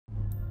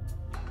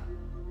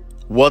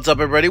What's up,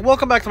 everybody?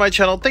 Welcome back to my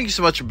channel. Thank you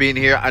so much for being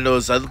here. I know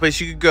there's other place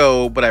you could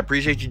go, but I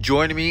appreciate you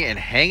joining me and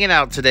hanging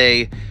out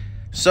today.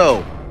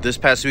 So, this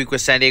past week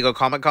was San Diego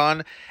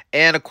Comic-Con,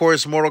 and of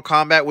course, Mortal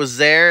Kombat was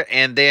there,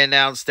 and they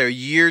announced their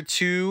Year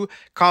 2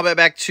 Kombat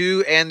Back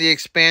 2 and the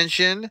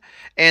expansion,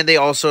 and they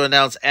also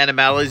announced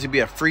Animalities to be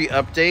a free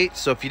update.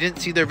 So if you didn't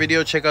see their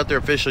video, check out their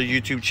official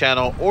YouTube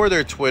channel or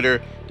their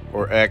Twitter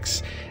or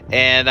X,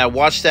 and I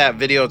watched that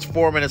video. It's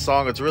 4 minutes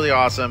long. It's really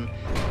awesome,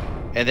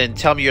 and then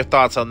tell me your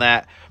thoughts on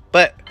that.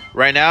 But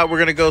right now, we're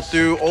going to go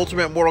through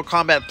Ultimate Mortal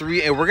Kombat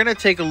 3, and we're going to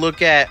take a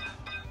look at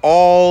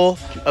all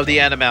of the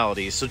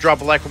Animalities. So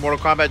drop a like for Mortal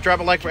Kombat, drop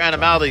a like for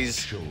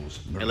Animalities,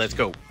 and let's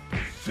go.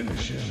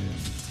 Finish him.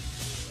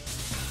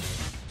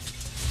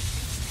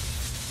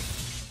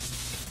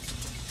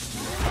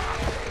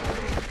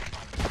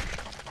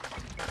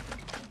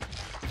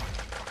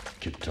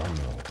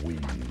 Kitana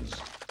wins.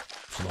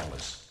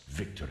 Flawless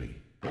victory.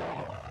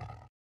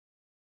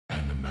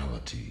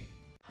 Animality.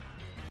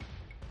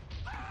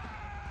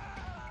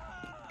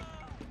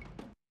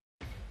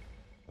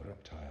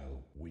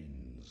 Reptile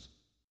wins.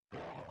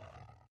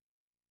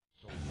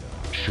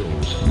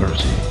 Shows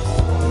mercy.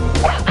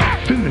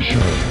 Finish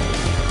her.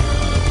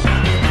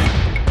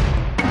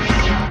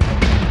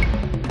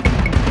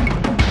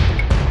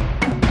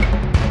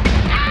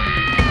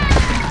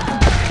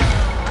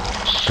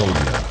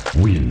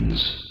 Sonya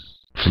wins.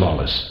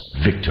 Flawless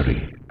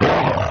victory.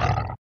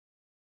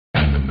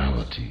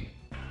 Animality.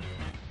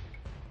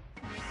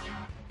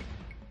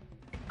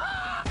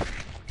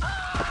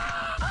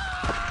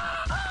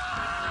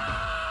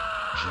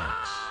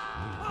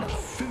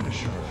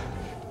 Finish her.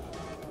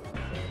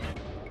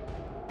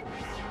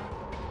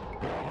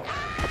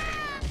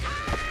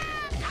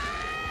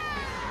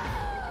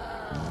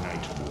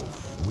 Nightwolf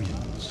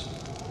wins.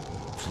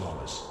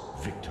 Flawless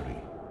victory.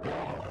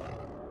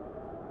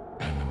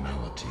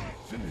 Animality.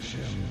 Finish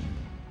him.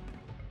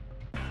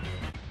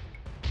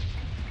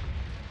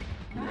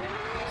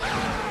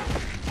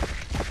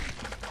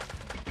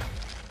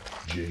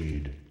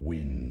 Jade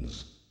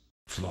wins.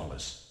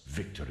 Flawless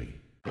victory.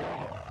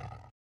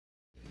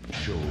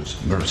 Shows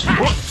mercy.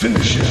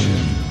 Finish him.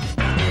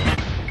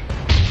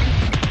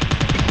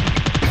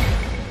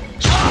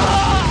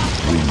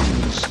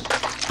 Wins.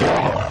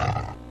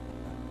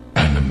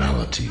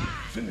 Animality.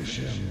 Finish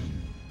him.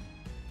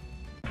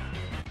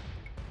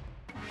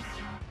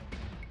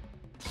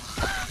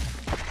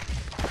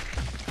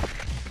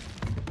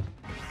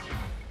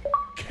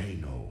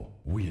 Kano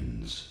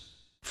wins.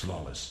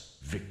 Flawless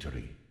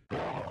victory.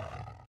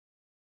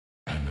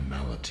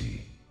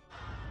 Animality.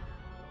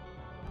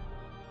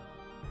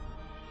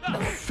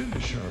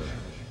 Finish her.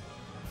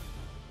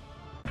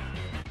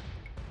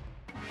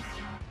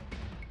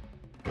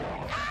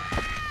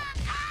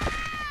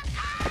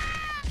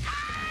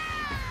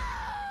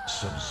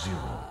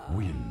 Sub-Zero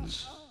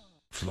wins.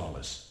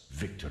 Flawless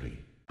victory.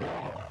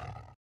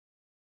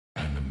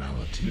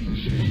 Animality.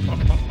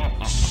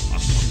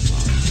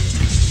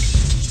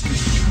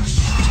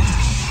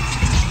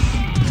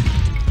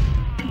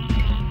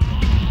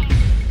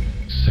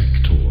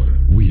 Sector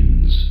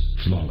wins.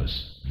 Flawless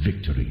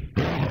victory.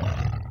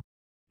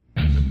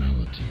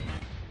 Animality.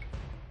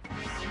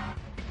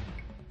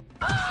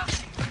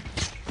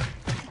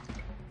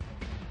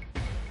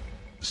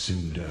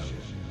 Sindel.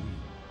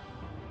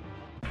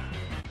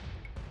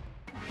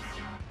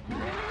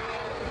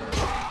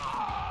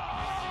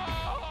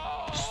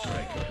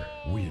 Striker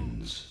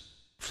wins.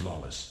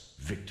 Flawless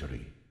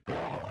victory.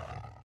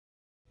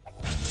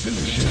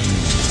 Finish him.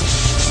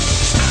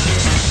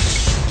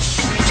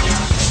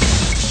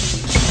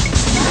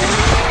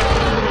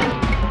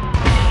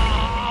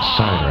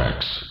 Cyrax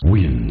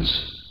wins.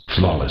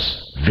 Flawless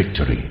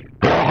victory.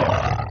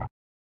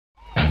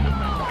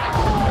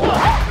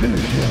 Animality.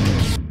 Finish him.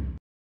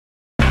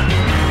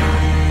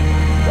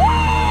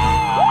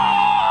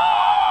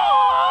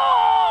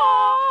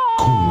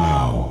 Kung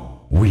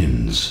Lao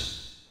wins.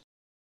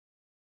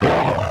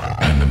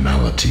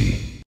 Animality.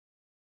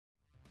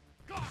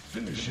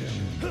 Finish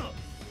him.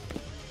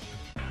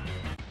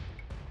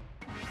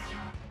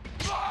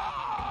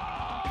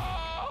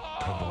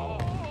 Cabal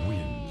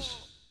wins.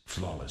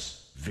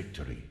 Flawless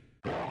victory.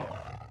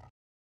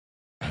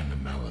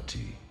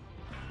 Animality.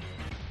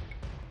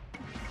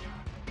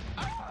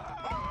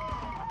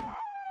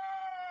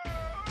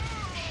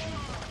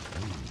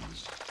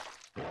 Wins.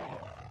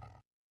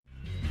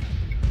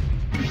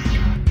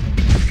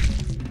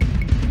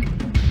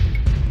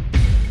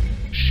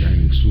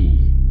 Shang Tsung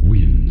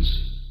wins.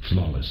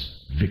 Flawless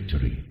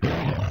victory.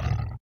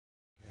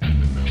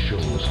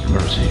 Shows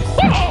mercy.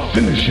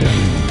 Finish him.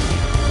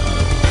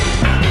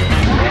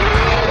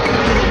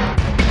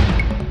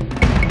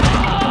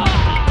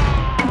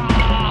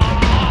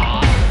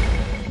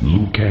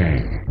 Liu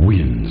Kang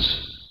wins.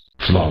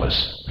 Flawless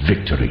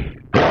victory.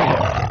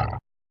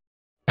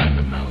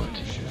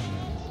 Animality.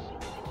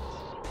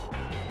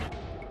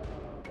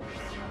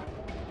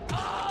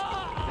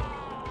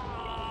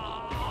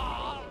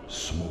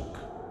 Smoke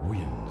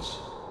wins.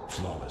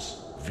 Flawless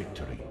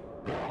victory.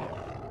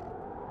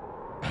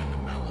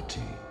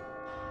 Animality.